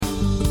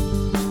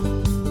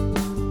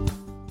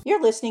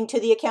You're listening to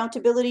the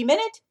Accountability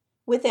Minute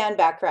with Ann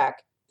Backrack.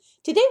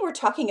 Today we're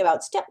talking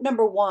about step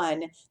number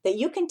 1 that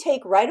you can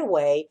take right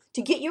away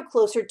to get you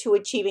closer to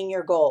achieving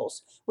your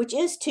goals, which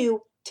is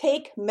to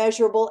take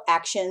measurable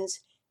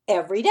actions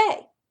every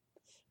day.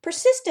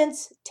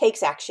 Persistence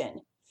takes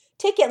action.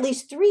 Take at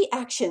least 3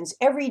 actions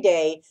every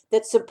day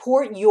that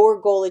support your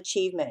goal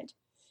achievement.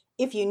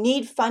 If you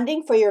need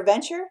funding for your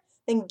venture,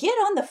 then get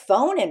on the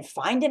phone and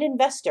find an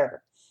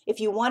investor. If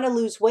you want to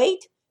lose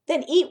weight,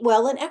 then eat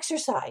well and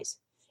exercise.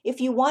 If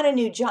you want a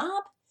new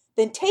job,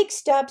 then take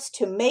steps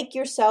to make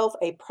yourself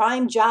a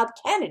prime job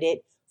candidate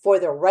for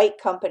the right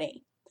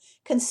company.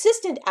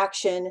 Consistent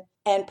action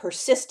and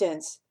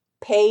persistence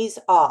pays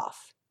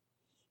off.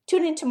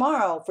 Tune in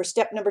tomorrow for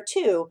step number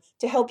 2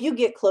 to help you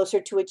get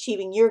closer to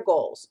achieving your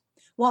goals.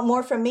 Want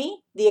more from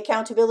me, the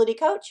Accountability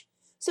Coach?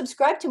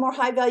 Subscribe to more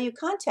high-value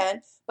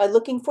content by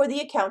looking for the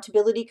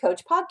Accountability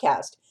Coach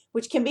podcast,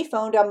 which can be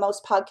found on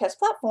most podcast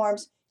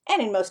platforms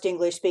and in most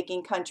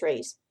English-speaking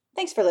countries.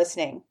 Thanks for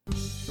listening.